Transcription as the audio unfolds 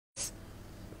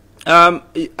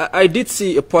I did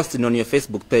see a posting on your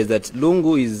Facebook page that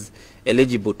Lungu is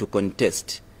eligible to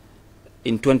contest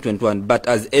in 2021, but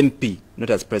as MP, not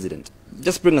as president.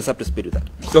 Just bring us up to speed with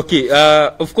that. Okay,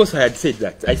 of course I had said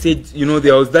that. I said, you know,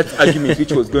 there was that argument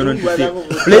which was going on to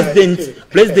say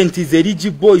president is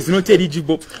eligible, is not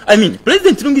eligible. I mean,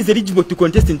 President Lungu is eligible to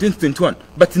contest in 2021,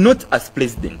 but not as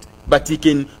president. But he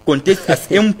can contest as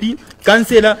MP,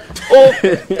 councillor, or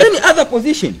any other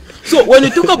position. So when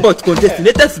we talk about contesting,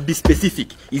 let us be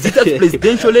specific. Is it at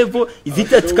presidential level? Is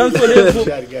it at council level?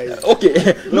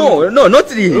 Okay, no, not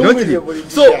really.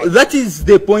 So that is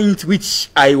the point which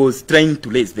I was trying to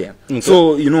raise there. Okay.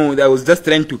 So, you know, I was just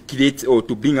trying to create or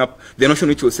to bring up the notion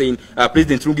which was saying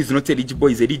President Lungu is not eligible,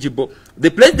 is eligible.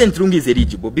 The President Lungu is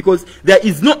eligible because there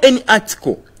is no any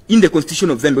article in the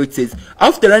Constitution of Zambia which says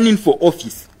after running for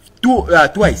office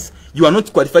twice, you are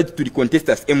not qualified to contest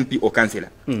as MP or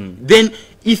councillor. Then,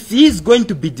 if he is going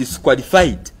to be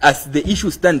disqualified, as the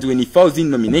issue stands when he files in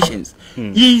nominations,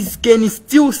 he can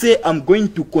still say, I'm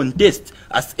going to contest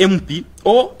as MP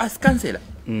or as councillor.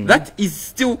 That is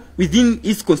still within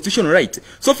his constitutional right.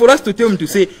 So for us to tell him to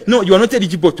say, no, you are not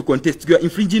eligible to contest, you are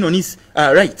infringing on his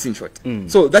rights, in short.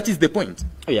 So that is the point.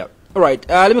 Yeah. All right.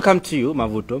 Let me come to you,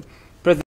 Mavuto.